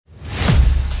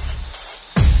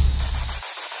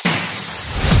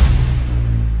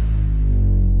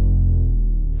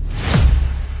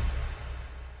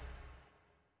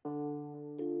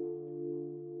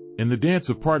In the dance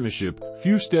of partnership,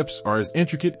 few steps are as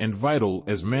intricate and vital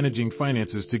as managing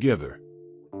finances together.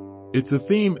 It's a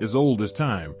theme as old as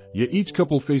time, yet each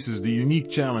couple faces the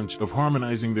unique challenge of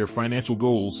harmonizing their financial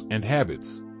goals and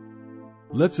habits.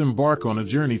 Let's embark on a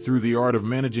journey through the art of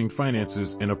managing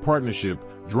finances in a partnership,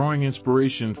 drawing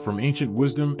inspiration from ancient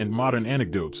wisdom and modern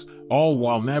anecdotes, all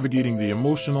while navigating the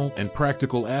emotional and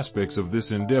practical aspects of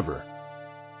this endeavor.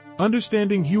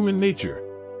 Understanding human nature.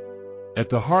 At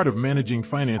the heart of managing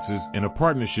finances in a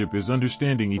partnership is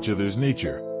understanding each other's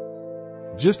nature.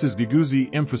 Just as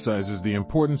Guiguzi emphasizes the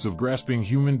importance of grasping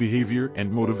human behavior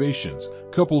and motivations,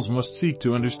 couples must seek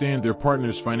to understand their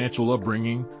partner's financial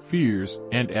upbringing, fears,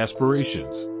 and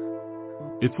aspirations.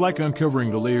 It's like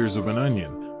uncovering the layers of an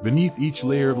onion. Beneath each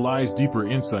layer lies deeper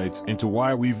insights into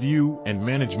why we view and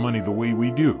manage money the way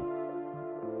we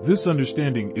do. This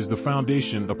understanding is the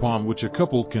foundation upon which a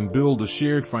couple can build a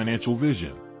shared financial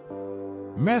vision.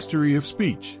 Mastery of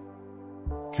speech.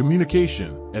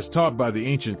 Communication, as taught by the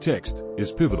ancient text, is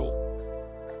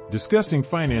pivotal. Discussing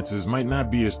finances might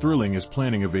not be as thrilling as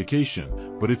planning a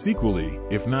vacation, but it's equally,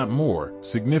 if not more,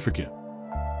 significant.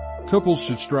 Couples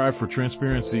should strive for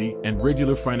transparency and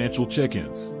regular financial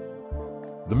check-ins.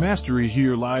 The mastery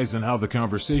here lies in how the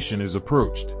conversation is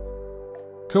approached.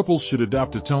 Couples should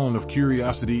adopt a tone of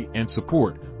curiosity and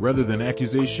support, rather than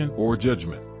accusation or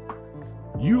judgment.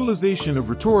 Utilization of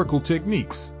rhetorical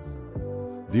techniques.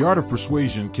 The art of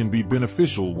persuasion can be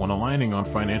beneficial when aligning on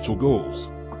financial goals.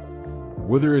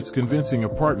 Whether it's convincing a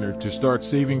partner to start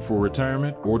saving for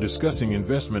retirement or discussing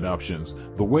investment options,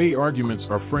 the way arguments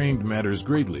are framed matters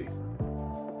greatly.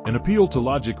 An appeal to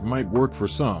logic might work for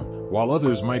some, while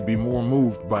others might be more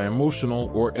moved by emotional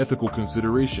or ethical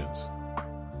considerations.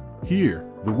 Here,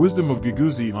 the wisdom of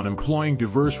Guiguzi on employing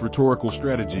diverse rhetorical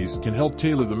strategies can help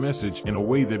tailor the message in a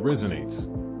way that resonates.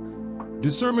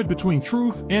 Discernment between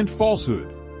truth and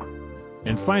falsehood.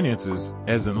 In finances,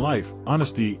 as in life,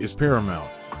 honesty is paramount.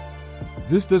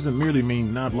 This doesn't merely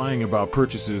mean not lying about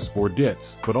purchases or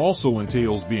debts, but also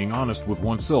entails being honest with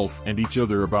oneself and each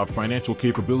other about financial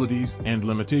capabilities and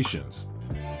limitations.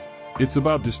 It's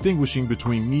about distinguishing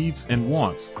between needs and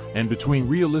wants, and between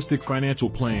realistic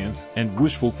financial plans and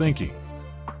wishful thinking.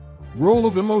 Role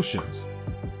of emotions.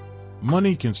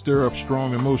 Money can stir up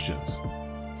strong emotions.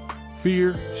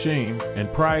 Fear, shame,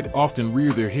 and pride often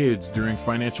rear their heads during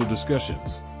financial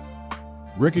discussions.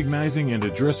 Recognizing and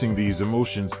addressing these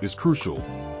emotions is crucial.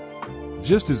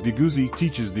 Just as Guiguzi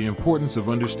teaches the importance of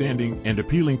understanding and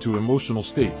appealing to emotional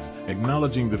states,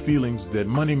 acknowledging the feelings that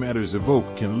money matters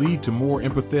evoke can lead to more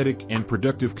empathetic and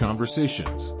productive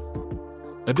conversations.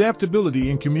 Adaptability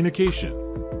in communication.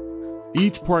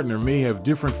 Each partner may have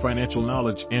different financial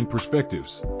knowledge and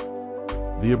perspectives.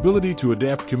 The ability to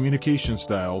adapt communication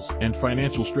styles and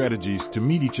financial strategies to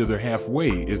meet each other halfway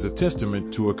is a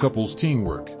testament to a couple's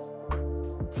teamwork.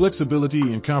 Flexibility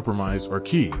and compromise are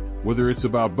key, whether it's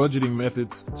about budgeting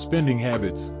methods, spending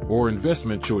habits, or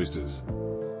investment choices.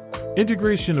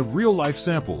 Integration of real-life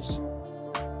samples.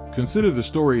 Consider the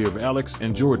story of Alex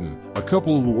and Jordan, a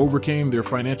couple who overcame their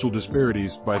financial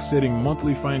disparities by setting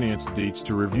monthly finance dates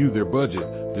to review their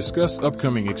budget, discuss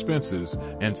upcoming expenses,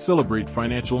 and celebrate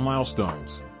financial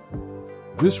milestones.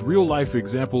 This real-life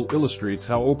example illustrates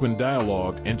how open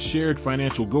dialogue and shared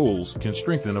financial goals can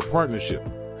strengthen a partnership.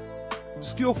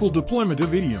 Skillful deployment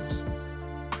of idioms.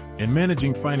 In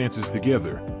managing finances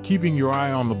together, keeping your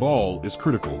eye on the ball is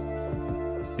critical.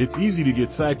 It's easy to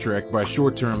get sidetracked by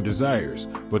short-term desires,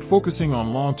 but focusing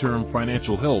on long-term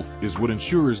financial health is what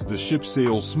ensures the ship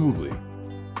sails smoothly.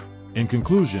 In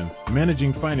conclusion,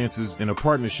 managing finances in a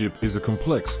partnership is a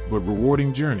complex but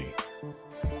rewarding journey.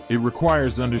 It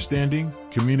requires understanding,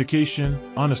 communication,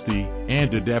 honesty,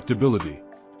 and adaptability.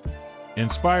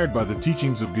 Inspired by the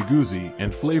teachings of Guiguzi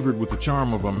and flavored with the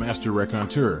charm of a master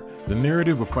raconteur, the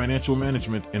narrative of financial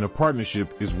management in a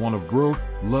partnership is one of growth,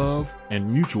 love,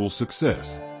 and mutual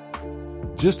success.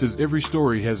 Just as every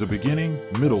story has a beginning,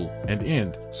 middle, and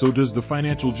end, so does the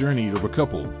financial journey of a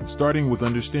couple, starting with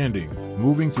understanding,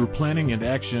 moving through planning and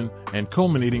action, and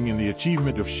culminating in the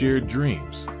achievement of shared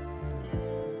dreams.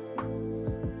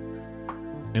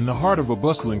 In the heart of a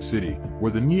bustling city,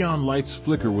 where the neon lights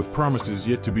flicker with promises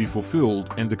yet to be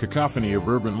fulfilled and the cacophony of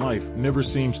urban life never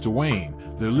seems to wane,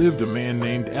 there lived a man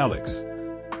named Alex.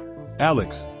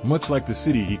 Alex, much like the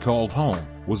city he called home,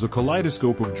 was a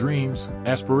kaleidoscope of dreams,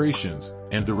 aspirations,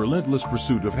 and the relentless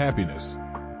pursuit of happiness.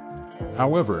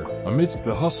 However, amidst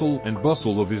the hustle and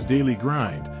bustle of his daily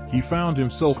grind, he found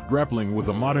himself grappling with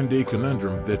a modern-day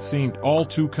conundrum that seemed all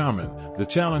too common: the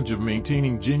challenge of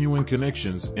maintaining genuine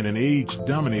connections in an age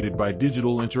dominated by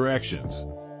digital interactions.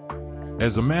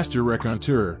 As a master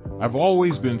raconteur, I've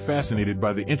always been fascinated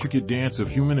by the intricate dance of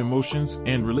human emotions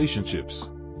and relationships.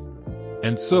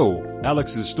 And so,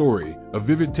 Alex's story, a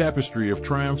vivid tapestry of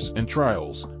triumphs and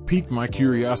trials, piqued my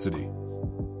curiosity.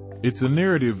 It's a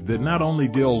narrative that not only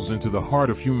delves into the heart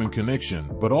of human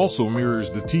connection, but also mirrors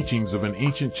the teachings of an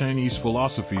ancient Chinese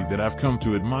philosophy that I've come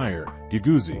to admire,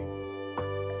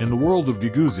 Guiguzi. In the world of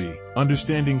Guiguzi,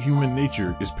 understanding human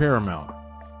nature is paramount.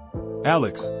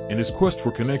 Alex, in his quest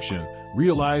for connection,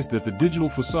 realized that the digital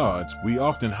facades we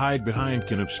often hide behind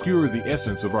can obscure the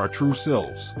essence of our true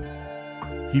selves.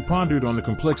 He pondered on the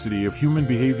complexity of human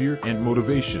behavior and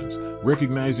motivations,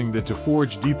 recognizing that to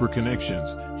forge deeper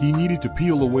connections, he needed to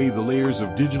peel away the layers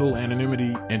of digital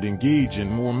anonymity and engage in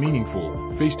more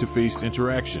meaningful, face-to-face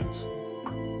interactions.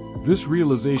 This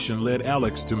realization led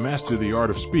Alex to master the art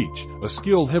of speech, a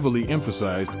skill heavily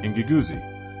emphasized in Guiguzi.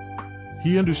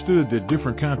 He understood that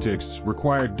different contexts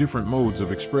required different modes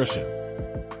of expression.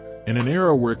 In an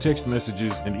era where text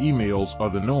messages and emails are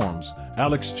the norms,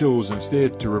 Alex chose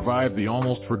instead to revive the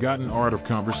almost forgotten art of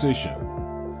conversation.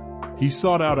 He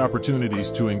sought out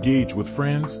opportunities to engage with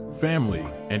friends, family,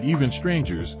 and even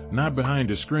strangers, not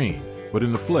behind a screen, but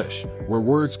in the flesh, where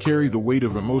words carry the weight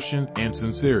of emotion and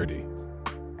sincerity.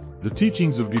 The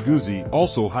teachings of Guiguzi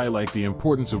also highlight the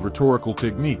importance of rhetorical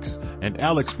techniques, and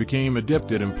Alex became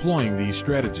adept at employing these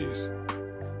strategies.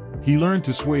 He learned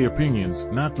to sway opinions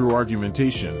not through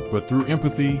argumentation, but through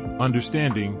empathy,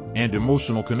 understanding, and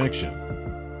emotional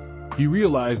connection. He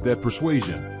realized that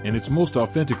persuasion, in its most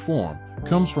authentic form,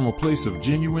 comes from a place of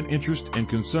genuine interest and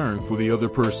concern for the other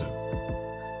person.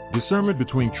 Discernment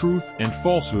between truth and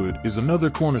falsehood is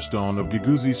another cornerstone of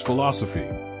Guiguzi's philosophy.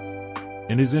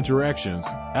 In his interactions,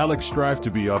 Alex strived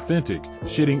to be authentic,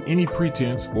 shedding any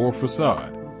pretense or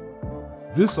facade.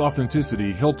 This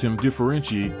authenticity helped him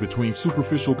differentiate between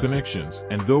superficial connections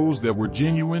and those that were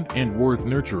genuine and worth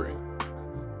nurturing.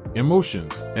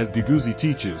 Emotions, as Guiguzi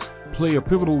teaches, play a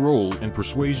pivotal role in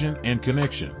persuasion and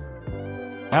connection.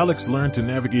 Alex learned to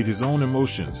navigate his own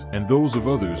emotions and those of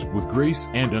others with grace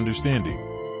and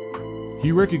understanding.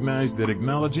 He recognized that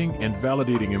acknowledging and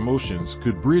validating emotions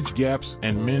could bridge gaps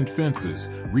and mend fences,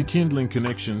 rekindling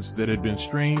connections that had been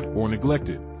strained or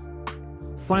neglected.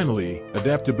 Finally,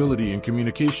 adaptability in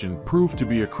communication proved to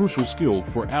be a crucial skill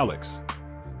for Alex.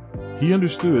 He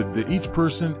understood that each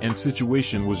person and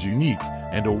situation was unique,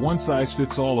 and a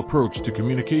one-size-fits-all approach to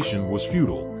communication was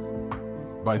futile.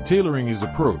 By tailoring his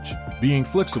approach, being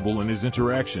flexible in his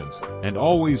interactions, and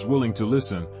always willing to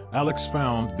listen, Alex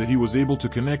found that he was able to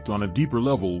connect on a deeper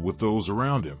level with those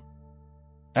around him.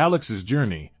 Alex's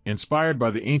journey, inspired by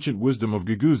the ancient wisdom of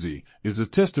Guiguzi, is a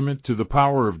testament to the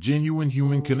power of genuine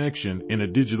human connection in a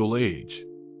digital age.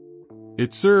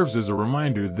 It serves as a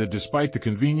reminder that despite the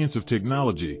convenience of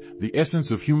technology, the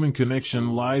essence of human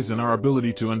connection lies in our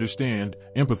ability to understand,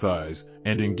 empathize,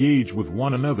 and engage with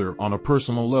one another on a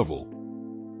personal level.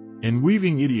 In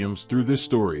weaving idioms through this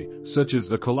story, such as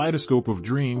the kaleidoscope of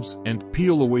dreams and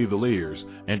peel away the layers,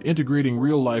 and integrating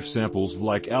real-life samples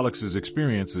like Alex's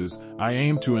experiences, I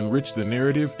aim to enrich the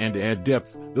narrative and add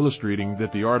depth, illustrating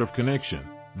that the art of connection,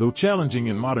 though challenging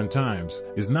in modern times,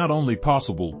 is not only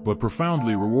possible but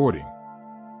profoundly rewarding.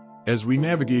 As we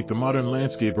navigate the modern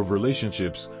landscape of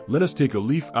relationships, let us take a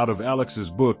leaf out of Alex's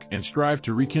book and strive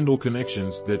to rekindle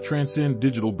connections that transcend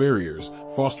digital barriers,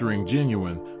 fostering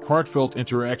genuine, heartfelt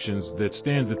interactions that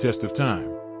stand the test of time.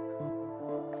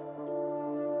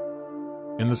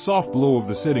 In the soft glow of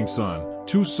the setting sun,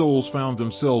 two souls found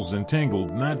themselves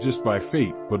entangled not just by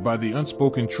fate but by the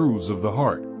unspoken truths of the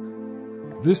heart.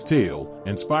 This tale,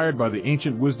 inspired by the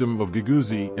ancient wisdom of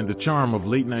Guiguzi and the charm of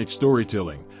late-night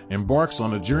storytelling, embarks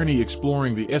on a journey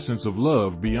exploring the essence of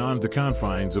love beyond the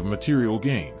confines of material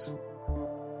gains.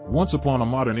 Once upon a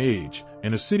modern age,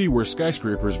 in a city where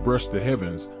skyscrapers brushed the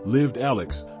heavens, lived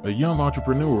Alex, a young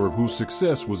entrepreneur whose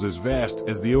success was as vast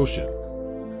as the ocean.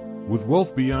 With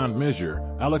wealth beyond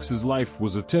measure, Alex's life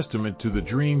was a testament to the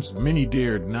dreams many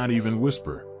dared not even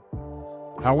whisper.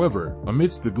 However,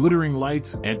 amidst the glittering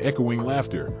lights and echoing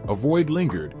laughter, a void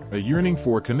lingered, a yearning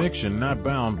for a connection not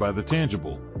bound by the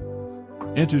tangible.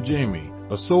 Enter Jamie,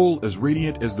 a soul as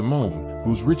radiant as the moon,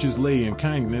 whose riches lay in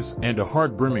kindness and a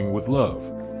heart brimming with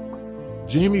love.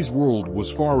 Jamie's world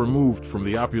was far removed from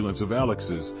the opulence of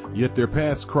Alex's, yet their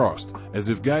paths crossed, as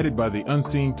if guided by the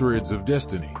unseen threads of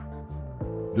destiny.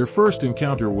 Their first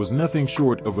encounter was nothing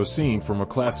short of a scene from a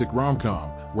classic rom-com,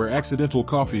 where accidental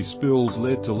coffee spills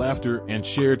led to laughter and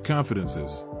shared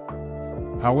confidences.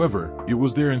 However, it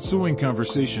was their ensuing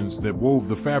conversations that wove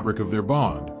the fabric of their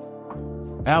bond.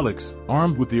 Alex,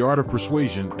 armed with the art of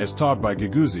persuasion as taught by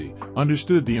Guiguzi,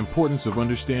 understood the importance of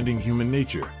understanding human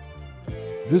nature.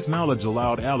 This knowledge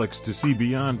allowed Alex to see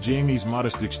beyond Jamie's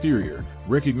modest exterior,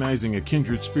 recognizing a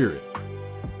kindred spirit.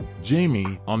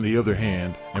 Jamie, on the other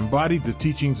hand, embodied the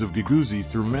teachings of Guiguzi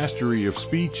through mastery of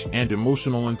speech and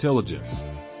emotional intelligence.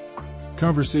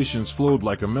 Conversations flowed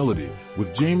like a melody,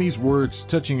 with Jamie's words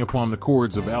touching upon the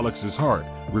chords of Alex's heart,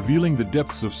 revealing the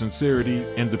depths of sincerity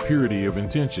and the purity of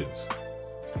intentions.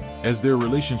 As their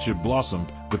relationship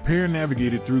blossomed, the pair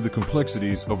navigated through the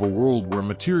complexities of a world where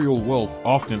material wealth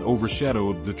often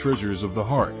overshadowed the treasures of the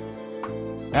heart.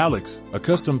 Alex,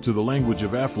 accustomed to the language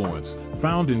of affluence,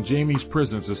 found in Jamie's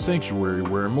presence a sanctuary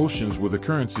where emotions were the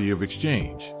currency of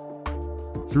exchange.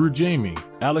 Through Jamie,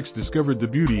 Alex discovered the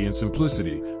beauty in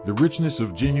simplicity, the richness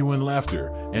of genuine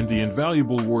laughter, and the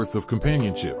invaluable worth of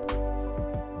companionship.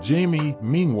 Jamie,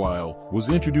 meanwhile, was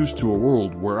introduced to a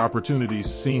world where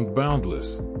opportunities seemed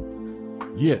boundless.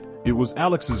 Yet, it was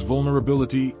Alex's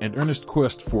vulnerability and earnest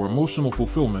quest for emotional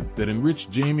fulfillment that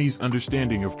enriched Jamie's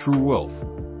understanding of true wealth.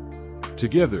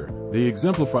 Together, they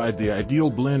exemplified the ideal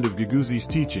blend of Guiguzi's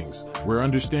teachings, where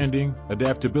understanding,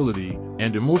 adaptability,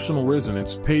 and emotional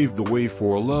resonance paved the way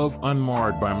for a love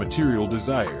unmarred by material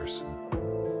desires.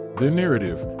 Their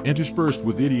narrative, interspersed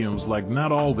with idioms like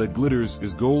 "not all that glitters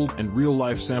is gold" and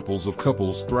real-life samples of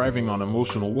couples thriving on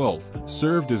emotional wealth,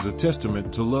 served as a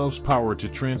testament to love's power to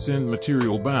transcend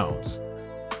material bounds.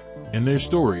 In their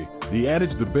story, the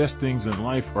adage "the best things in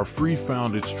life are free"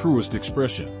 found its truest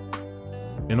expression.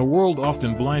 In a world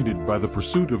often blinded by the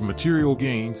pursuit of material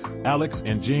gains, Alex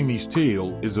and Jamie's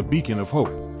tale is a beacon of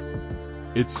hope.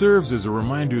 It serves as a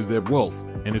reminder that wealth,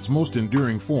 in its most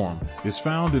enduring form, is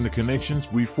found in the connections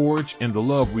we forge and the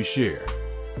love we share.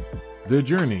 Their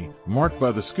journey, marked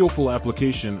by the skillful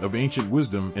application of ancient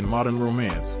wisdom in modern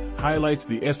romance, highlights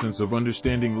the essence of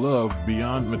understanding love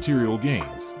beyond material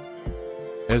gains.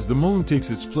 As the moon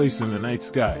takes its place in the night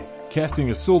sky, casting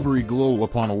a silvery glow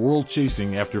upon a world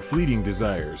chasing after fleeting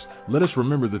desires, let us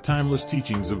remember the timeless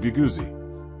teachings of Guiguzi.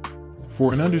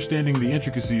 For in understanding the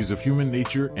intricacies of human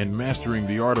nature and mastering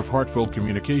the art of heartfelt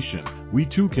communication, we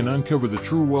too can uncover the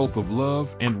true wealth of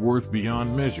love and worth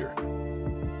beyond measure.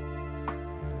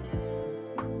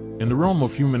 In the realm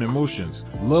of human emotions,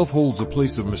 love holds a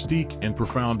place of mystique and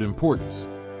profound importance.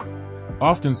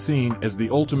 Often seen as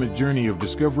the ultimate journey of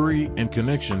discovery and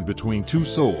connection between two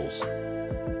souls,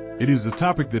 it is a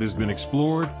topic that has been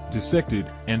explored, dissected,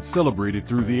 and celebrated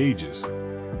through the ages.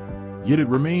 Yet it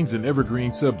remains an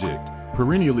evergreen subject,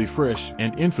 perennially fresh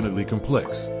and infinitely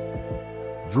complex.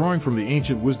 Drawing from the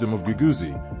ancient wisdom of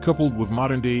Guiguzi, coupled with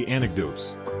modern-day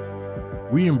anecdotes,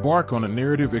 we embark on a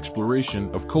narrative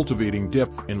exploration of cultivating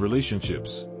depth in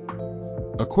relationships.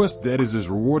 A quest that is as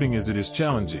rewarding as it is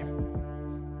challenging.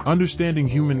 Understanding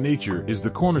human nature is the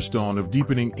cornerstone of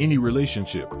deepening any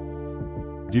relationship.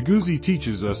 Guiguzi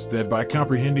teaches us that by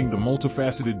comprehending the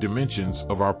multifaceted dimensions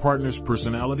of our partner's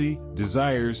personality,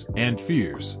 desires, and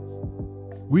fears,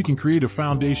 we can create a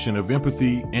foundation of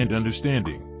empathy and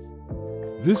understanding.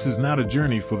 This is not a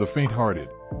journey for the faint-hearted.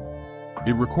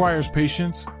 It requires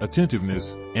patience,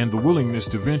 attentiveness, and the willingness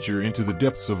to venture into the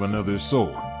depths of another's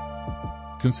soul.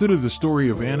 Consider the story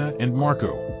of Anna and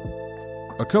Marco,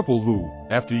 a couple who,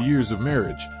 after years of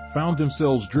marriage, found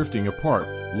themselves drifting apart,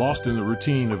 lost in the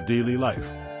routine of daily life.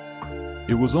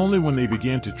 It was only when they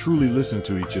began to truly listen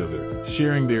to each other,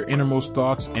 sharing their innermost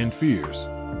thoughts and fears,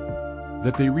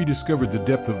 that they rediscovered the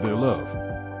depth of their love.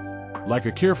 Like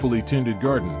a carefully tended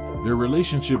garden, their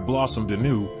relationship blossomed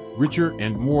anew, richer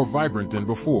and more vibrant than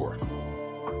before.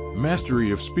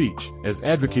 Mastery of speech, as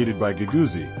advocated by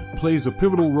Guiguzi, plays a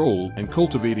pivotal role in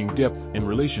cultivating depth in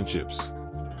relationships.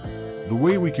 The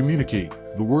way we communicate,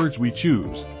 the words we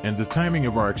choose, and the timing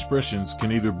of our expressions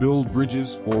can either build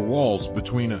bridges or walls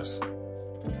between us.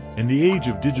 In the age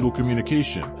of digital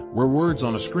communication, where words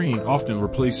on a screen often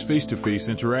replace face-to-face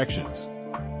interactions,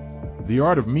 the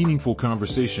art of meaningful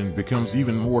conversation becomes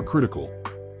even more critical.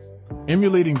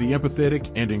 Emulating the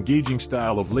empathetic and engaging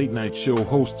style of late-night show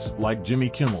hosts like Jimmy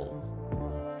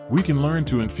Kimmel, we can learn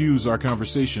to infuse our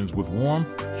conversations with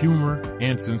warmth, humor,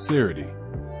 and sincerity.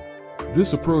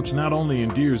 This approach not only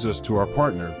endears us to our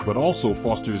partner but also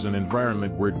fosters an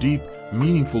environment where deep,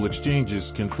 meaningful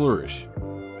exchanges can flourish.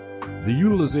 The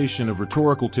utilization of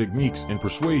rhetorical techniques in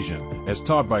persuasion, as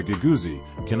taught by Guiguzi,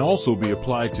 can also be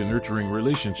applied to nurturing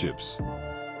relationships.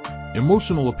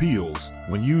 Emotional appeals,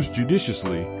 when used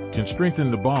judiciously, can strengthen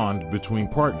the bond between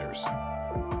partners.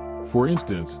 For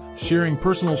instance, sharing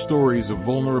personal stories of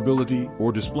vulnerability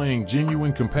or displaying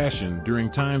genuine compassion during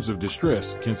times of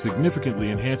distress can significantly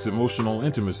enhance emotional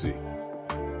intimacy.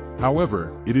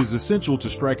 However, it is essential to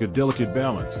strike a delicate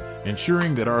balance,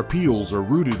 ensuring that our appeals are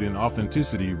rooted in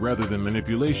authenticity rather than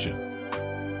manipulation.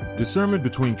 Discernment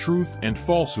between truth and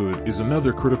falsehood is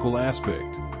another critical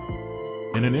aspect.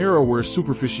 In an era where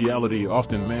superficiality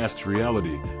often masks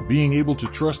reality, being able to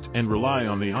trust and rely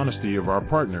on the honesty of our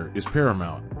partner is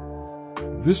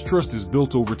paramount. This trust is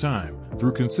built over time,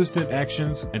 through consistent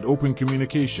actions and open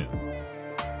communication.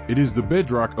 It is the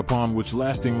bedrock upon which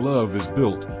lasting love is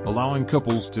built, allowing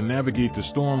couples to navigate the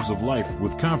storms of life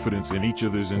with confidence in each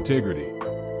other's integrity.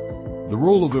 The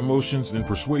role of emotions in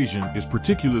persuasion is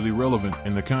particularly relevant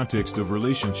in the context of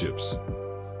relationships.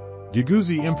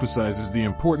 Guiguzi emphasizes the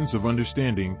importance of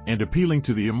understanding and appealing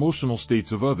to the emotional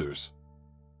states of others.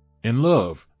 In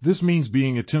love, this means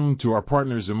being attuned to our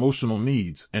partner's emotional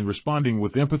needs and responding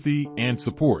with empathy and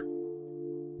support.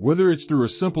 Whether it's through a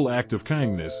simple act of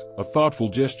kindness, a thoughtful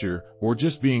gesture, or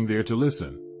just being there to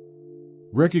listen.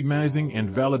 Recognizing and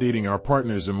validating our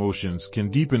partner's emotions can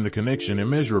deepen the connection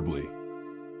immeasurably.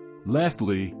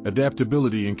 Lastly,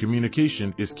 adaptability in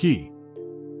communication is key.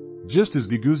 Just as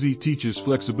Guiguzi teaches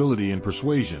flexibility in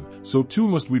persuasion, so too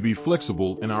must we be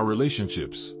flexible in our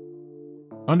relationships.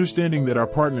 Understanding that our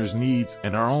partner's needs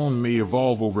and our own may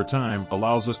evolve over time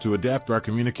allows us to adapt our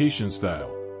communication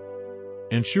style,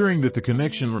 ensuring that the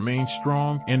connection remains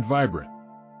strong and vibrant.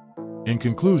 In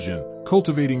conclusion,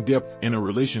 cultivating depth in a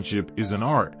relationship is an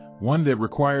art, one that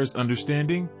requires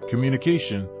understanding,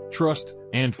 communication, trust,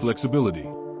 and flexibility.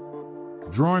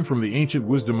 Drawing from the ancient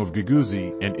wisdom of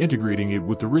Guiguzi and integrating it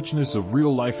with the richness of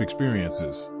real-life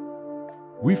experiences,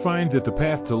 we find that the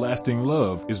path to lasting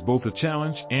love is both a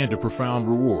challenge and a profound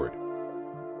reward.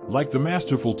 Like the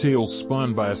masterful tales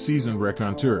spun by a seasoned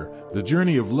raconteur, the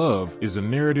journey of love is a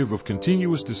narrative of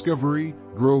continuous discovery,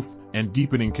 growth, and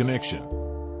deepening connection.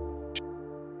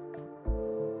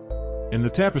 In the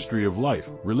tapestry of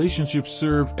life, relationships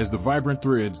serve as the vibrant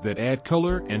threads that add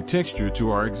color and texture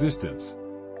to our existence.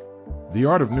 The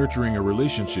art of nurturing a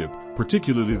relationship,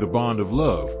 particularly the bond of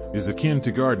love, is akin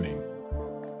to gardening.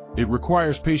 It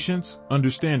requires patience,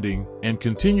 understanding, and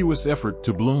continuous effort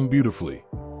to bloom beautifully.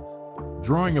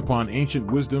 Drawing upon ancient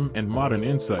wisdom and modern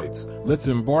insights, let's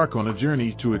embark on a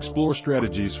journey to explore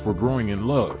strategies for growing in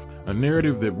love, a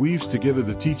narrative that weaves together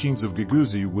the teachings of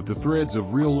Guiguzi with the threads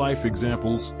of real-life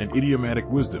examples and idiomatic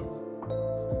wisdom.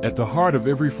 At the heart of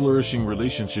every flourishing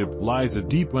relationship lies a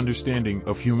deep understanding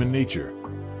of human nature.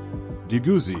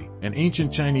 Guiguzi, an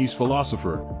ancient Chinese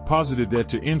philosopher, posited that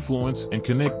to influence and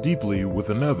connect deeply with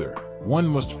another, one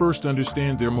must first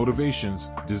understand their motivations,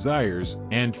 desires,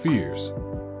 and fears.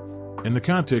 In the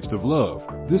context of love,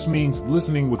 this means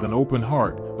listening with an open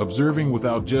heart, observing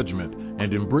without judgment,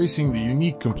 and embracing the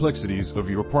unique complexities of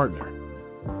your partner.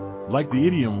 Like the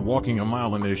idiom walking a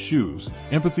mile in their shoes,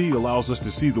 empathy allows us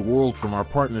to see the world from our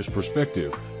partner's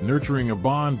perspective, nurturing a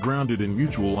bond grounded in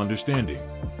mutual understanding.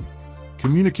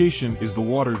 Communication is the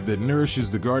water that nourishes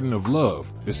the garden of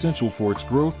love, essential for its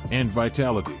growth and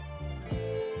vitality.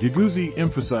 Guiguzi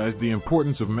emphasized the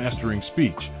importance of mastering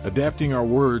speech, adapting our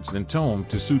words and tone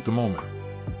to suit the moment.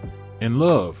 In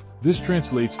love, this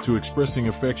translates to expressing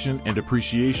affection and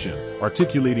appreciation,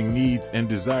 articulating needs and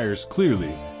desires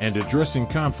clearly, and addressing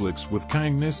conflicts with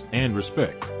kindness and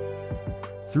respect.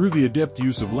 Through the adept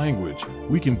use of language,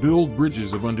 we can build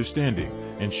bridges of understanding,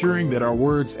 ensuring that our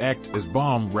words act as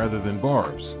balm rather than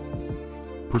barbs.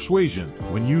 Persuasion,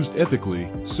 when used ethically,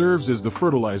 serves as the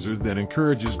fertilizer that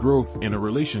encourages growth in a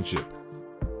relationship.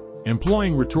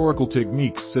 Employing rhetorical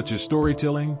techniques such as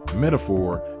storytelling,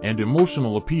 metaphor, and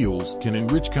emotional appeals can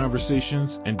enrich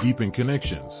conversations and deepen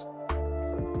connections.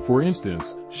 For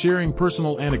instance, sharing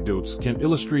personal anecdotes can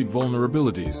illustrate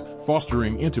vulnerabilities,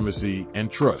 fostering intimacy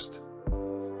and trust.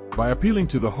 By appealing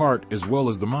to the heart as well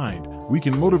as the mind, we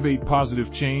can motivate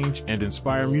positive change and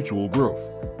inspire mutual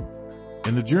growth.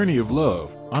 In the journey of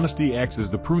love, honesty acts as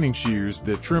the pruning shears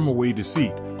that trim away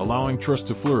deceit, allowing trust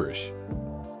to flourish.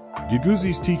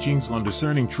 Guiguzi's teachings on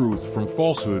discerning truth from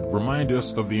falsehood remind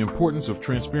us of the importance of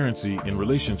transparency in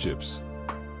relationships.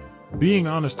 Being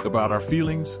honest about our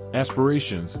feelings,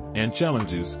 aspirations, and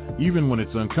challenges, even when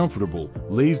it's uncomfortable,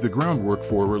 lays the groundwork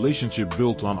for a relationship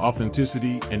built on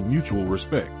authenticity and mutual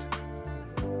respect.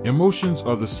 Emotions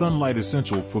are the sunlight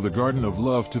essential for the garden of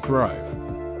love to thrive.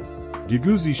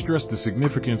 Guiguzi stressed the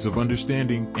significance of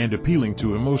understanding and appealing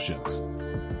to emotions.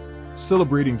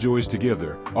 Celebrating joys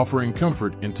together, offering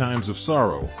comfort in times of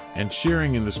sorrow, and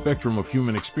sharing in the spectrum of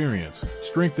human experience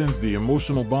strengthens the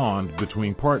emotional bond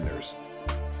between partners.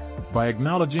 By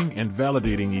acknowledging and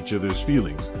validating each other's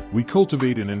feelings, we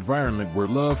cultivate an environment where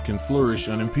love can flourish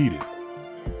unimpeded.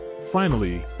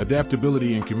 Finally,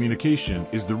 adaptability in communication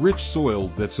is the rich soil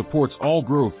that supports all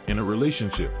growth in a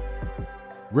relationship.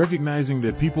 Recognizing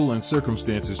that people and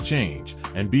circumstances change,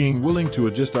 and being willing to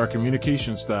adjust our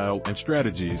communication style and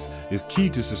strategies is key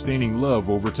to sustaining love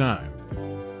over time.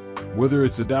 Whether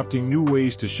it's adopting new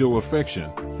ways to show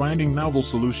affection, finding novel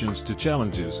solutions to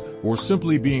challenges, or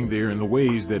simply being there in the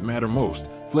ways that matter most,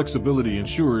 flexibility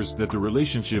ensures that the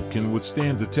relationship can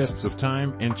withstand the tests of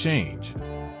time and change.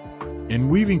 In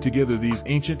weaving together these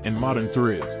ancient and modern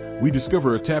threads, we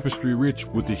discover a tapestry rich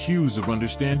with the hues of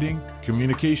understanding,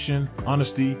 communication,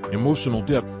 honesty, emotional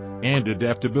depth, and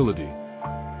adaptability.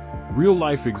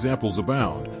 Real-life examples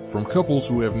abound, from couples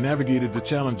who have navigated the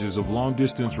challenges of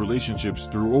long-distance relationships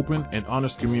through open and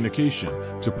honest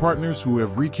communication, to partners who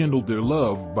have rekindled their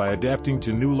love by adapting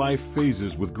to new life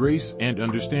phases with grace and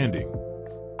understanding.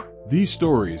 These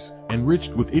stories,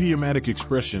 enriched with idiomatic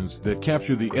expressions that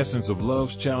capture the essence of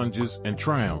love's challenges and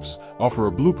triumphs, offer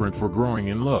a blueprint for growing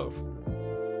in love.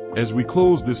 As we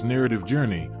close this narrative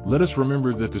journey, let us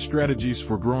remember that the strategies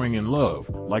for growing in love,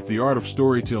 like the art of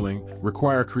storytelling,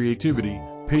 require creativity,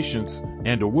 patience,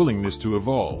 and a willingness to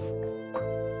evolve.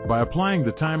 By applying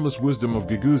the timeless wisdom of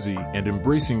Guiguzi and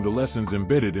embracing the lessons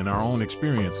embedded in our own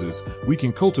experiences, we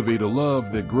can cultivate a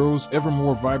love that grows ever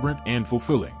more vibrant and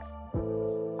fulfilling.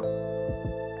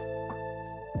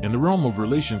 In the realm of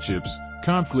relationships,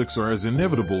 conflicts are as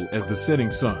inevitable as the setting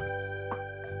sun.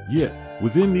 Yet,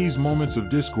 within these moments of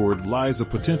discord lies a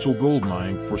potential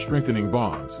goldmine for strengthening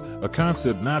bonds, a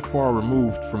concept not far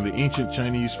removed from the ancient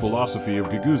Chinese philosophy of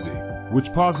Guiguzi,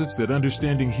 which posits that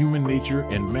understanding human nature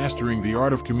and mastering the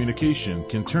art of communication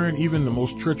can turn even the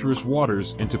most treacherous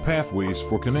waters into pathways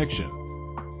for connection.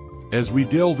 As we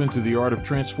delve into the art of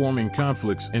transforming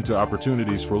conflicts into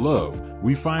opportunities for love,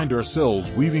 we find ourselves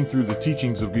weaving through the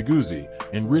teachings of Guiguzi,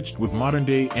 enriched with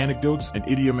modern-day anecdotes and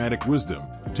idiomatic wisdom,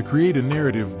 to create a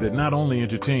narrative that not only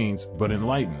entertains but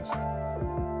enlightens.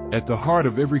 At the heart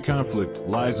of every conflict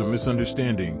lies a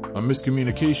misunderstanding, a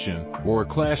miscommunication, or a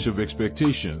clash of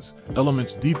expectations,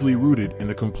 elements deeply rooted in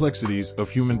the complexities of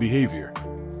human behavior.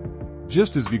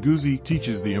 Just as Guiguzi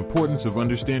teaches the importance of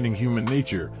understanding human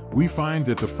nature, we find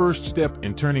that the first step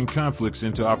in turning conflicts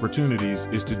into opportunities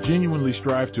is to genuinely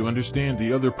strive to understand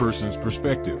the other person's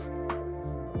perspective.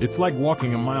 It's like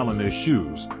walking a mile in their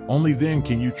shoes, only then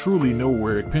can you truly know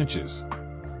where it pinches.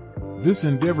 This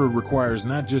endeavor requires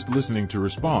not just listening to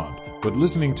respond, but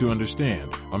listening to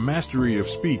understand, a mastery of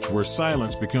speech where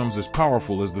silence becomes as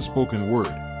powerful as the spoken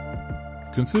word.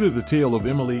 Consider the tale of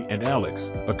Emily and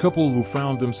Alex, a couple who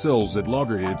found themselves at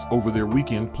loggerheads over their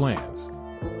weekend plans.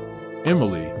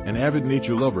 Emily, an avid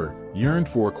nature lover, yearned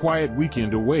for a quiet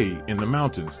weekend away in the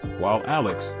mountains, while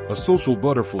Alex, a social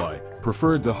butterfly,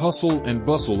 preferred the hustle and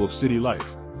bustle of city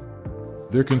life.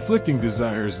 Their conflicting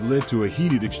desires led to a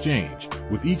heated exchange,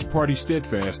 with each party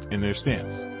steadfast in their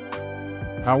stance.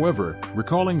 However,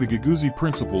 recalling the Guiguzi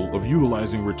principle of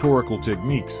utilizing rhetorical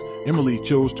techniques, Emily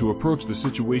chose to approach the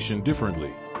situation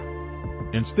differently.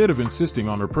 Instead of insisting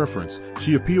on her preference,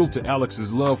 she appealed to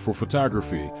Alex's love for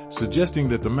photography, suggesting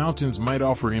that the mountains might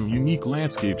offer him unique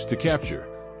landscapes to capture.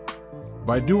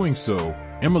 By doing so,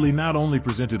 Emily not only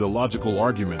presented a logical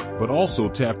argument but also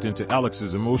tapped into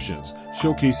Alex's emotions,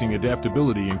 showcasing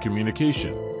adaptability in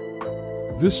communication.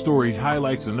 This story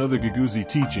highlights another Guiguzi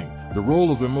teaching, the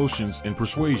role of emotions in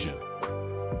persuasion.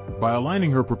 By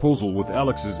aligning her proposal with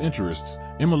Alex's interests,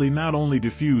 Emily not only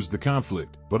diffused the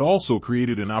conflict, but also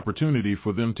created an opportunity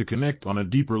for them to connect on a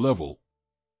deeper level.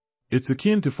 It's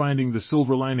akin to finding the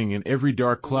silver lining in every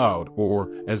dark cloud,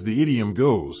 or, as the idiom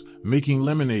goes, making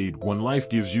lemonade when life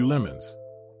gives you lemons.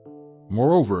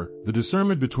 Moreover, the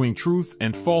discernment between truth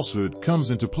and falsehood comes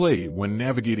into play when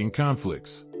navigating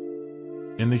conflicts.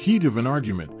 In the heat of an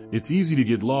argument, it's easy to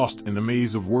get lost in the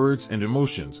maze of words and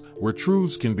emotions, where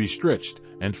truths can be stretched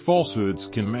and falsehoods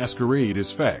can masquerade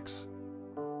as facts.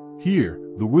 Here,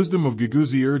 the wisdom of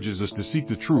Guiguzi urges us to seek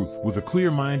the truth with a clear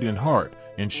mind and heart,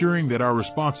 ensuring that our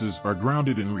responses are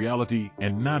grounded in reality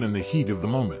and not in the heat of the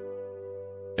moment.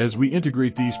 As we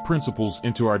integrate these principles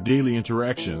into our daily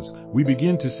interactions, we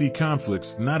begin to see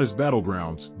conflicts not as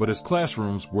battlegrounds but as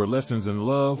classrooms where lessons in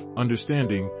love,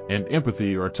 understanding, and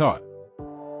empathy are taught.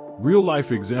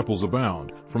 Real-life examples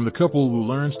abound, from the couple who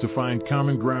learns to find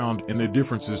common ground in their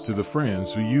differences to the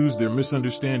friends who use their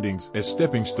misunderstandings as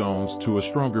stepping stones to a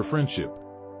stronger friendship.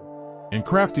 In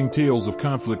crafting tales of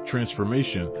conflict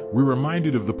transformation, we're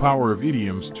reminded of the power of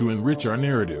idioms to enrich our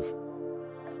narrative.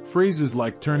 Phrases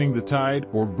like turning the tide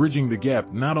or bridging the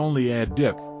gap not only add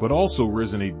depth but also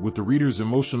resonate with the reader's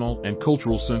emotional and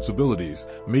cultural sensibilities,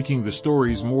 making the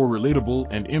stories more relatable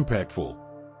and impactful.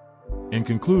 In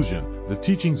conclusion, the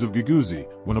teachings of Guiguzi,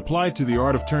 when applied to the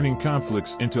art of turning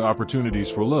conflicts into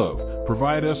opportunities for love,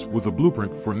 provide us with a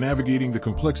blueprint for navigating the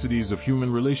complexities of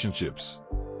human relationships.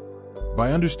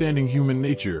 By understanding human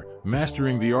nature,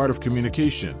 mastering the art of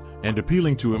communication, and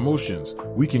appealing to emotions,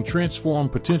 we can transform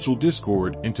potential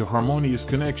discord into harmonious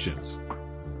connections.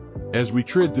 As we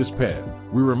tread this path,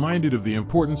 we're reminded of the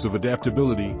importance of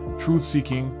adaptability,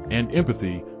 truth-seeking, and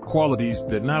empathy, qualities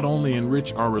that not only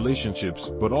enrich our relationships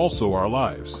but also our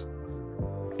lives.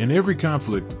 In every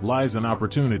conflict lies an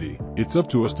opportunity. It's up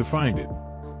to us to find it.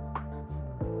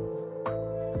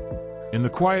 In the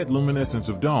quiet luminescence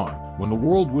of dawn, when the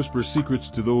world whispers secrets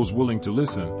to those willing to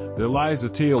listen, there lies a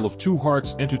tale of two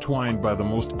hearts intertwined by the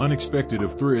most unexpected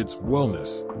of threads,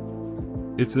 wellness.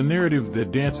 It's a narrative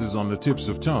that dances on the tips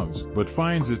of tongues, but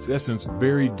finds its essence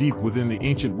buried deep within the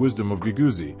ancient wisdom of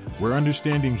Guiguzi, where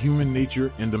understanding human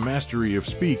nature and the mastery of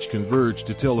speech converge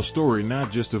to tell a story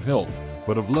not just of health,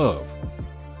 but of love.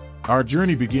 Our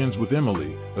journey begins with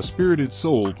Emily, a spirited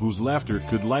soul whose laughter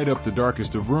could light up the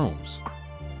darkest of rooms.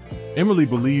 Emily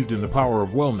believed in the power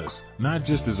of wellness, not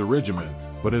just as a regimen,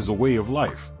 but as a way of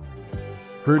life.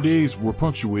 Her days were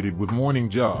punctuated with morning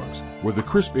jogs, where the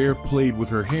crisp air played with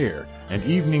her hair, and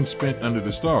evenings spent under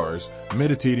the stars,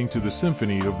 meditating to the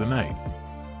symphony of the night.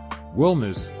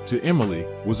 Wellness, to Emily,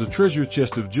 was a treasure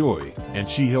chest of joy, and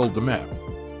she held the map.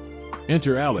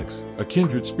 Enter Alex, a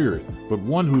kindred spirit, but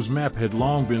one whose map had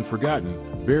long been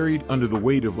forgotten, buried under the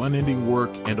weight of unending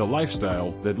work and a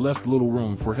lifestyle that left little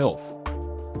room for health.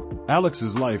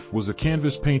 Alex's life was a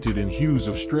canvas painted in hues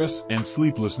of stress and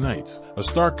sleepless nights, a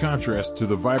stark contrast to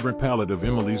the vibrant palette of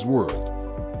Emily's world.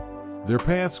 Their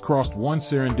paths crossed one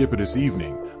serendipitous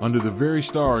evening, under the very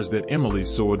stars that Emily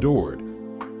so adored.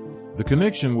 The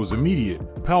connection was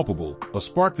immediate, palpable, a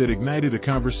spark that ignited a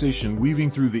conversation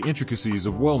weaving through the intricacies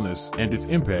of wellness and its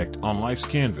impact on life's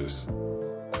canvas.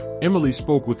 Emily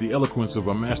spoke with the eloquence of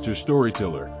a master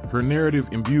storyteller, her narrative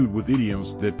imbued with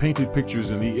idioms that painted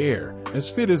pictures in the air. As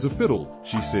fit as a fiddle,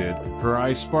 she said, her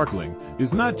eyes sparkling,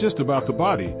 is not just about the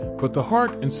body, but the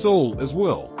heart and soul as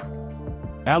well.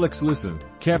 Alex listened,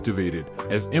 captivated,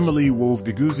 as Emily wove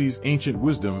Guiguzi's ancient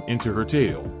wisdom into her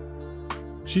tale.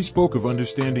 She spoke of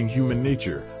understanding human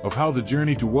nature, of how the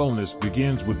journey to wellness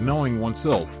begins with knowing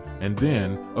oneself, and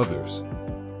then others.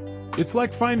 It's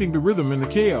like finding the rhythm in the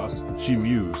chaos, she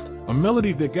mused, a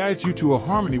melody that guides you to a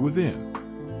harmony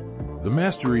within. The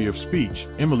mastery of speech,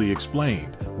 Emily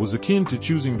explained, was akin to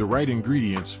choosing the right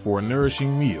ingredients for a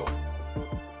nourishing meal.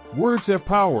 Words have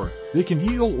power, they can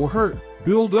heal or hurt,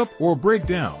 build up or break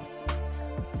down.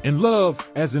 In love,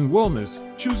 as in wellness,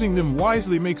 choosing them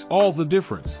wisely makes all the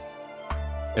difference.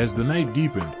 As the night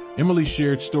deepened, Emily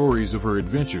shared stories of her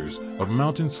adventures, of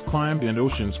mountains climbed and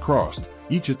oceans crossed,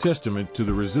 each a testament to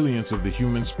the resilience of the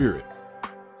human spirit.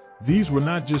 These were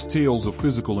not just tales of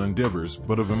physical endeavors,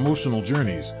 but of emotional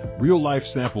journeys, real-life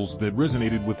samples that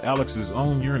resonated with Alex's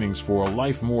own yearnings for a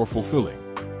life more fulfilling.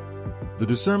 The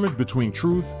discernment between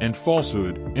truth and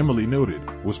falsehood, Emily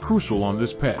noted, was crucial on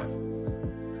this path.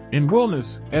 In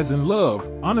wellness, as in love,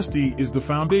 honesty is the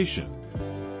foundation.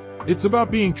 It's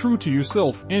about being true to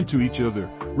yourself and to each other,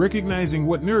 recognizing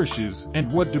what nourishes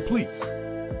and what depletes.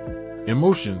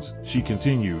 Emotions, she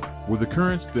continued, were the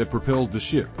currents that propelled the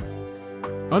ship.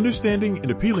 Understanding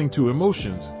and appealing to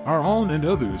emotions, our own and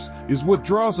others, is what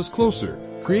draws us closer,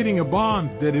 creating a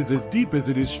bond that is as deep as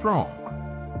it is strong.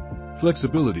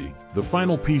 Flexibility, the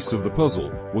final piece of the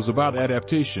puzzle, was about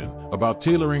adaptation, about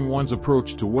tailoring one's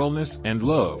approach to wellness and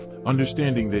love,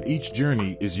 understanding that each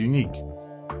journey is unique.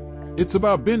 It's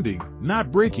about bending,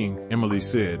 not breaking, Emily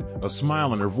said, a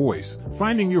smile in her voice,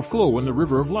 finding your flow in the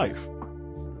river of life.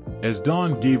 As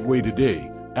dawn gave way to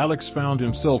day, Alex found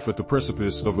himself at the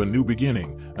precipice of a new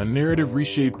beginning, a narrative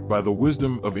reshaped by the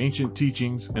wisdom of ancient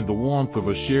teachings and the warmth of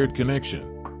a shared connection.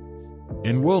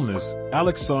 In wellness,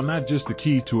 Alex saw not just the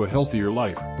key to a healthier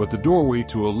life, but the doorway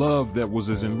to a love that was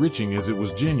as enriching as it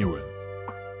was genuine.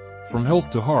 From health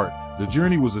to heart, the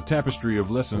journey was a tapestry of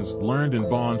lessons learned and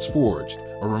bonds forged,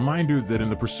 a reminder that in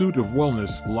the pursuit of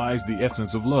wellness lies the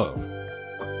essence of love.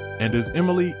 And as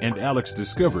Emily and Alex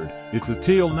discovered, it's a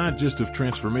tale not just of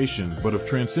transformation but of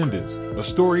transcendence, a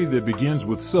story that begins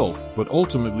with self but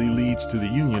ultimately leads to the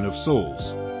union of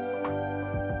souls.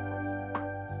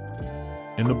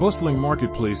 In the bustling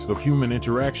marketplace of human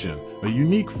interaction, a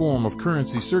unique form of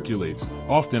currency circulates,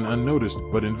 often unnoticed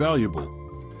but invaluable.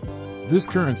 This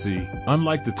currency,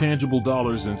 unlike the tangible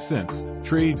dollars and cents,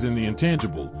 trades in the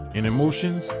intangible, in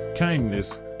emotions,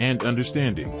 kindness, and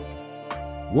understanding.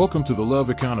 Welcome to the love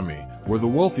economy, where the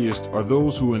wealthiest are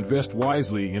those who invest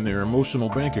wisely in their emotional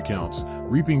bank accounts,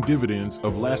 reaping dividends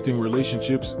of lasting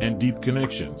relationships and deep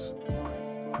connections.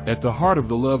 At the heart of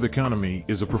the love economy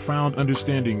is a profound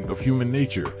understanding of human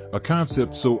nature, a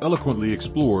concept so eloquently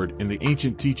explored in the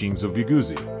ancient teachings of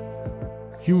Guiguzi.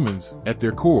 Humans, at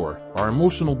their core, are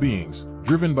emotional beings,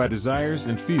 driven by desires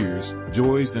and fears,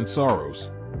 joys and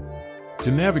sorrows.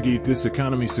 To navigate this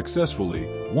economy successfully,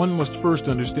 one must first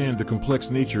understand the complex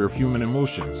nature of human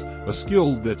emotions, a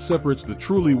skill that separates the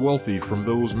truly wealthy from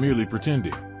those merely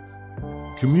pretending.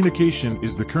 Communication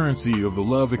is the currency of the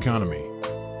love economy.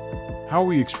 How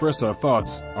we express our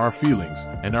thoughts, our feelings,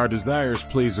 and our desires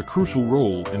plays a crucial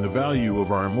role in the value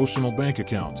of our emotional bank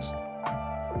accounts.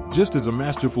 Just as a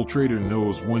masterful trader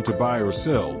knows when to buy or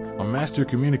sell, a master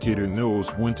communicator knows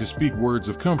when to speak words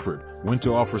of comfort, when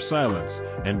to offer silence,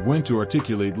 and when to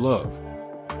articulate love.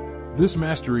 This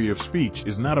mastery of speech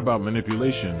is not about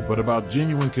manipulation but about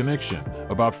genuine connection,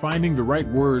 about finding the right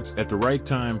words at the right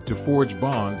time to forge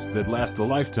bonds that last a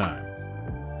lifetime.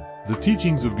 The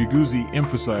teachings of Guiguzi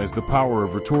emphasize the power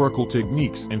of rhetorical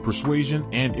techniques in persuasion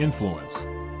and influence.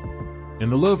 In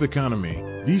the love economy,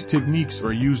 these techniques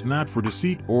are used not for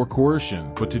deceit or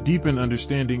coercion but to deepen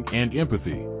understanding and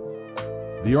empathy.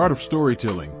 The art of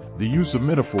storytelling, the use of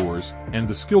metaphors, and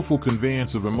the skillful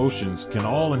conveyance of emotions can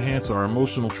all enhance our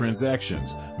emotional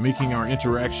transactions, making our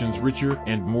interactions richer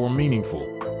and more meaningful.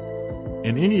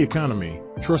 In any economy,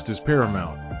 trust is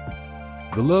paramount.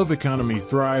 The love economy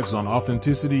thrives on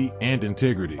authenticity and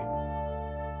integrity.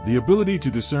 The ability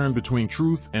to discern between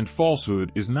truth and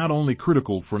falsehood is not only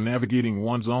critical for navigating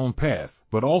one's own path,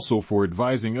 but also for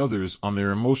advising others on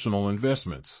their emotional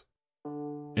investments.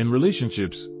 In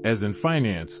relationships, as in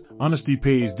finance, honesty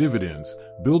pays dividends,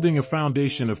 building a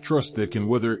foundation of trust that can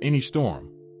weather any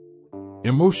storm.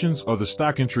 Emotions are the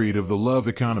stock in trade of the love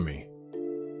economy.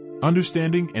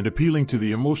 Understanding and appealing to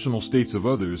the emotional states of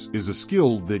others is a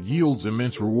skill that yields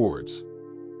immense rewards.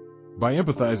 By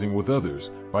empathizing with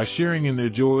others, by sharing in their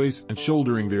joys and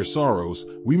shouldering their sorrows,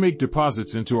 we make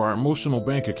deposits into our emotional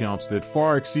bank accounts that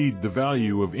far exceed the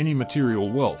value of any material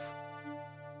wealth.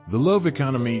 The love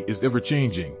economy is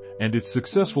ever-changing, and its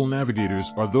successful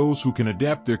navigators are those who can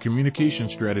adapt their communication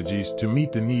strategies to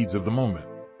meet the needs of the moment.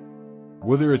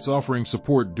 Whether it's offering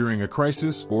support during a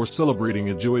crisis or celebrating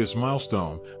a joyous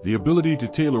milestone, the ability to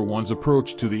tailor one's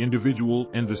approach to the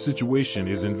individual and the situation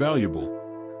is invaluable.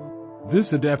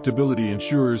 This adaptability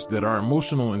ensures that our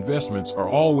emotional investments are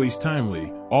always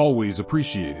timely, always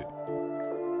appreciated.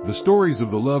 The stories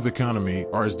of the love economy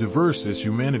are as diverse as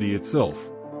humanity itself.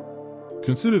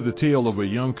 Consider the tale of a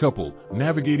young couple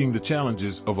navigating the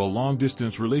challenges of a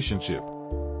long-distance relationship.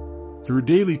 Through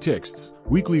daily texts,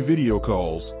 weekly video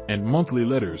calls, and monthly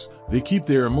letters, they keep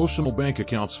their emotional bank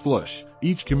accounts flush,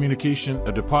 each communication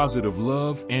a deposit of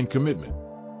love and commitment.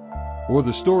 Or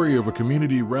the story of a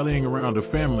community rallying around a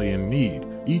family in need,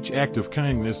 each act of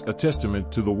kindness a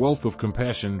testament to the wealth of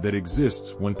compassion that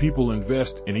exists when people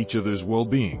invest in each other's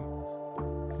well-being.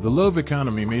 The love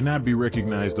economy may not be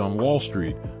recognized on Wall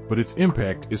Street, but its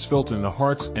impact is felt in the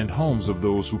hearts and homes of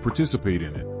those who participate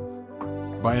in it.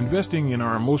 By investing in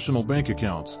our emotional bank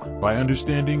accounts, by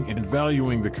understanding and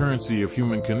valuing the currency of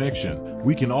human connection,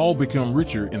 we can all become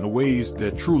richer in the ways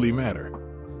that truly matter.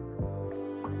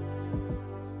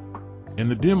 In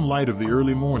the dim light of the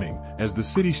early morning, as the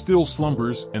city still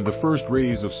slumbers and the first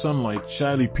rays of sunlight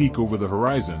shyly peek over the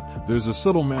horizon, there's a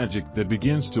subtle magic that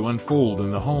begins to unfold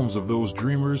in the homes of those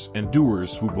dreamers and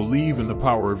doers who believe in the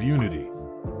power of unity.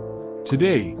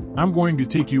 Today, I'm going to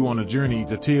take you on a journey,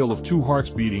 a tale of two hearts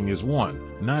beating as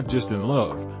one, not just in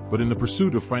love, but in the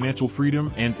pursuit of financial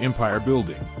freedom and empire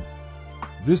building.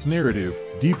 This narrative,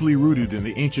 deeply rooted in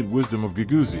the ancient wisdom of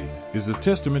Guiguzi, is a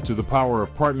testament to the power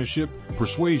of partnership,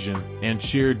 persuasion, and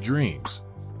shared dreams.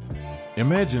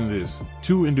 Imagine this: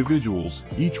 two individuals,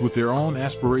 each with their own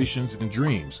aspirations and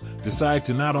dreams, decide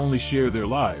to not only share their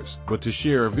lives, but to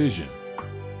share a vision.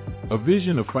 A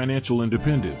vision of financial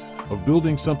independence, of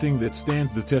building something that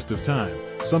stands the test of time,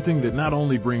 something that not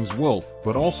only brings wealth,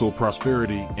 but also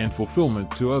prosperity and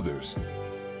fulfillment to others.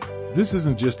 This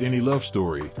isn't just any love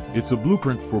story, it's a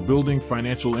blueprint for building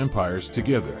financial empires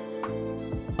together.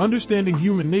 Understanding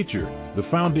human nature, the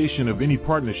foundation of any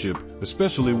partnership,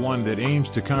 especially one that aims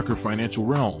to conquer financial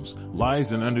realms,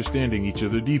 lies in understanding each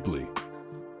other deeply.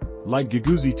 Like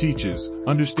Guiguzi teaches,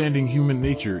 understanding human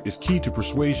nature is key to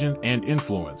persuasion and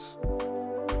influence.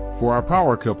 For our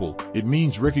power couple, it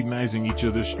means recognizing each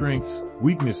other's strengths,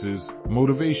 weaknesses,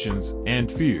 motivations,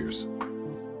 and fears.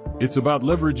 It's about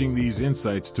leveraging these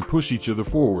insights to push each other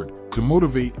forward, to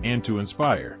motivate and to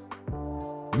inspire.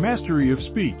 Mastery of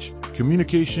speech.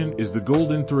 Communication is the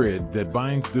golden thread that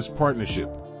binds this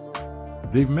partnership.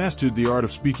 They've mastered the art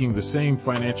of speaking the same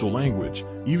financial language,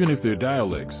 even if their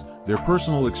dialects, their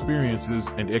personal experiences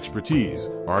and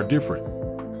expertise are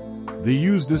different. They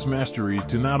use this mastery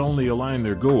to not only align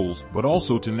their goals, but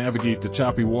also to navigate the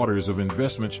choppy waters of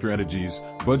investment strategies,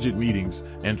 budget meetings,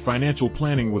 and financial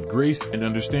planning with grace and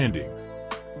understanding.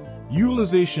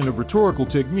 Utilization of rhetorical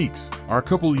techniques. Our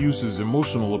couple uses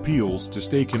emotional appeals to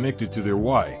stay connected to their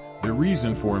why, their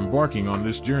reason for embarking on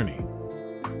this journey.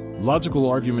 Logical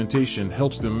argumentation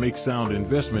helps them make sound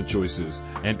investment choices,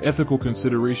 and ethical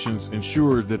considerations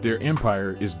ensure that their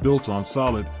empire is built on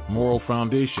solid, moral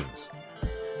foundations.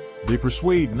 They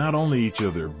persuade not only each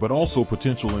other but also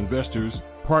potential investors,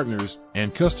 partners,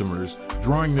 and customers,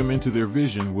 drawing them into their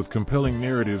vision with compelling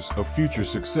narratives of future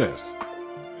success.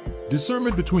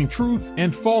 Discernment between truth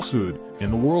and falsehood.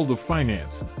 In the world of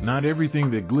finance, not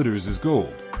everything that glitters is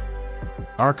gold.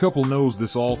 Our couple knows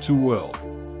this all too well.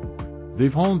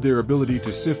 They've honed their ability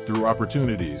to sift through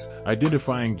opportunities,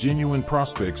 identifying genuine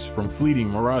prospects from fleeting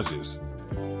mirages.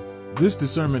 This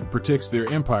discernment protects their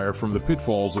empire from the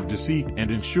pitfalls of deceit and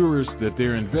ensures that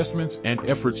their investments and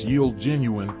efforts yield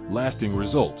genuine, lasting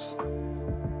results.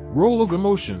 Role of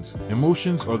emotions.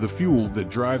 Emotions are the fuel that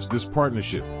drives this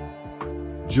partnership.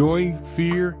 Joy,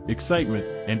 fear, excitement,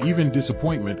 and even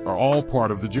disappointment are all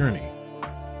part of the journey.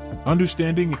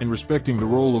 Understanding and respecting the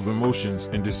role of emotions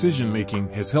in decision-making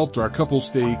has helped our couple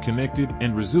stay connected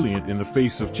and resilient in the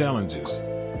face of challenges.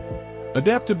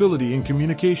 Adaptability in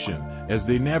communication. As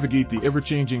they navigate the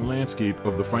ever-changing landscape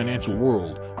of the financial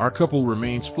world, our couple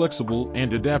remains flexible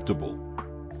and adaptable.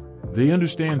 They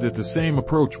understand that the same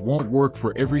approach won't work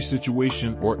for every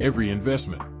situation or every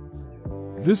investment.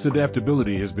 This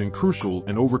adaptability has been crucial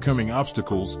in overcoming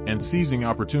obstacles and seizing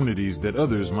opportunities that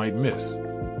others might miss.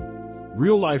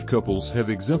 Real-life couples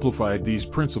have exemplified these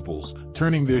principles,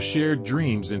 turning their shared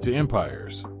dreams into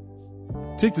empires.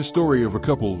 Take the story of a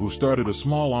couple who started a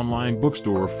small online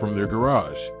bookstore from their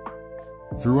garage.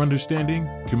 Through understanding,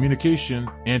 communication,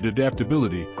 and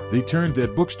adaptability, they turned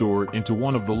that bookstore into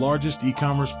one of the largest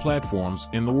e-commerce platforms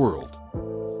in the world.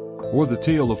 Or the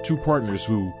tale of two partners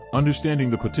who, understanding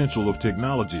the potential of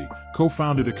technology,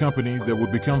 co-founded a company that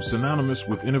would become synonymous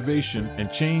with innovation and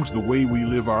change the way we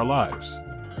live our lives.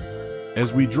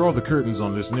 As we draw the curtains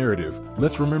on this narrative,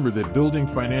 let's remember that building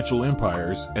financial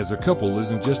empires as a couple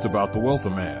isn't just about the wealth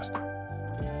amassed.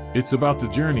 It's about the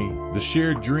journey, the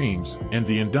shared dreams, and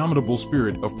the indomitable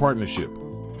spirit of partnership.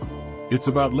 It's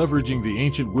about leveraging the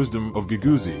ancient wisdom of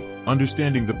Guiguzi,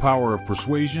 understanding the power of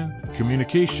persuasion,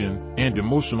 communication, and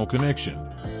emotional connection.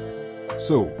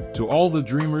 So, to all the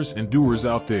dreamers and doers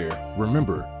out there,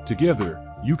 remember, together,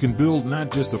 you can build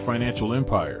not just a financial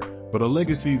empire, but a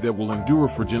legacy that will endure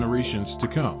for generations to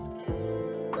come.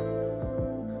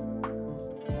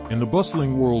 In the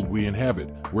bustling world we inhabit,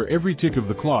 where every tick of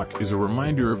the clock is a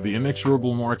reminder of the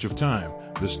inexorable march of time,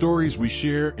 the stories we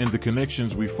share and the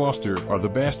connections we foster are the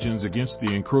bastions against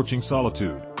the encroaching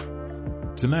solitude.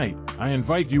 Tonight, I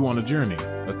invite you on a journey,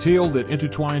 a tale that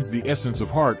intertwines the essence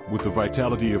of heart with the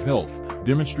vitality of health,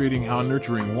 demonstrating how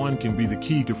nurturing one can be the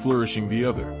key to flourishing the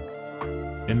other.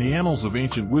 In the annals of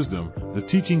ancient wisdom, the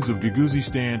teachings of Guiguzi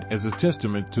stand as a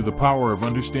testament to the power of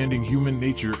understanding human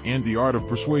nature and the art of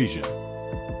persuasion.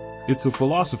 It's a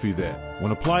philosophy that,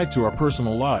 when applied to our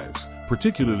personal lives,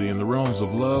 particularly in the realms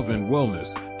of love and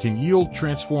wellness, can yield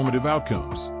transformative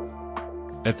outcomes.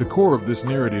 At the core of this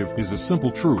narrative is a simple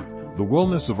truth: the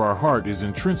wellness of our heart is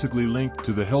intrinsically linked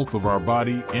to the health of our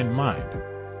body and mind.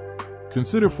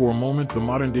 Consider for a moment the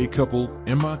modern-day couple,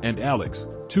 Emma and Alex,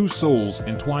 two souls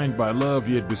entwined by love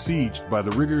yet besieged by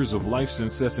the rigors of life's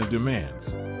incessant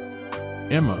demands.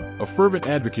 Emma, a fervent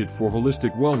advocate for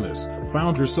holistic wellness,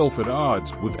 found herself at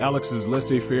odds with Alex's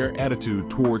laissez-faire attitude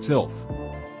towards health.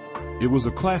 It was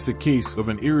a classic case of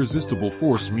an irresistible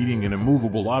force meeting an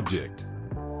immovable object.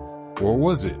 Or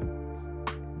was it?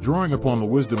 Drawing upon the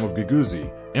wisdom of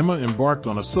Guiguzi, Emma embarked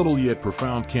on a subtle yet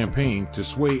profound campaign to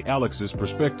sway Alex's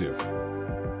perspective.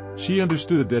 She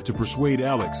understood that to persuade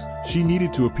Alex, she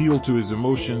needed to appeal to his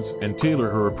emotions and tailor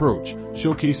her approach,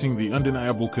 showcasing the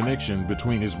undeniable connection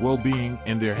between his well-being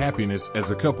and their happiness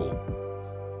as a couple.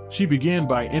 She began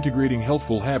by integrating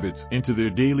healthful habits into their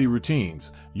daily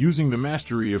routines, using the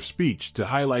mastery of speech to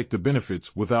highlight the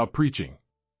benefits without preaching.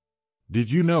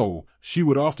 Did you know, she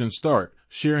would often start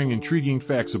sharing intriguing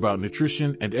facts about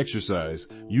nutrition and exercise,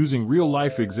 using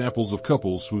real-life examples of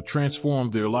couples who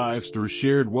transformed their lives through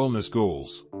shared wellness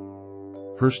goals.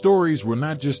 Her stories were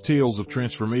not just tales of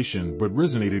transformation but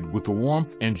resonated with the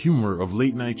warmth and humor of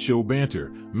late-night show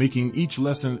banter, making each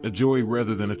lesson a joy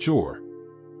rather than a chore.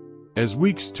 As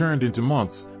weeks turned into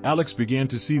months, Alex began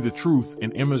to see the truth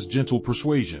in Emma's gentle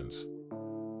persuasions.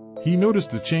 He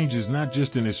noticed the changes not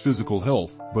just in his physical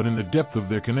health, but in the depth of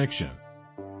their connection.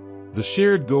 The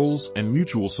shared goals and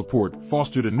mutual support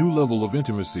fostered a new level of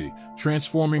intimacy,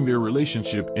 transforming their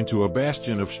relationship into a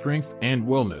bastion of strength and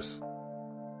wellness.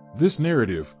 This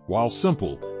narrative, while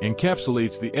simple,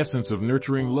 encapsulates the essence of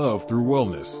nurturing love through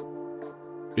wellness.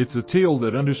 It's a tale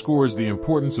that underscores the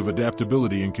importance of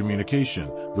adaptability in communication,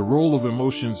 the role of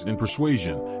emotions in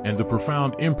persuasion, and the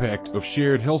profound impact of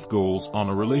shared health goals on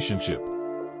a relationship.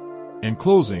 In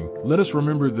closing, let us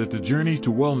remember that the journey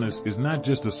to wellness is not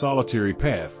just a solitary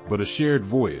path, but a shared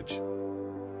voyage.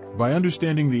 By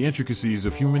understanding the intricacies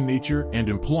of human nature and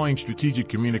employing strategic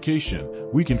communication,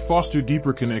 we can foster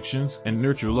deeper connections and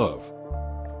nurture love.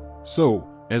 So,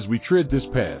 as we tread this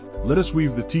path, let us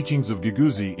weave the teachings of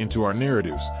Guiguzi into our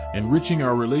narratives, enriching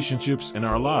our relationships and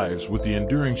our lives with the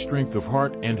enduring strength of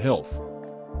heart and health.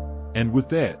 And with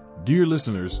that, dear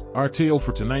listeners, our tale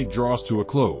for tonight draws to a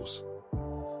close.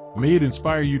 May it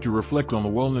inspire you to reflect on the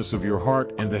wellness of your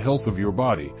heart and the health of your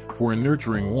body, for in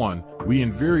nurturing one, we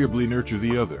invariably nurture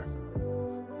the other.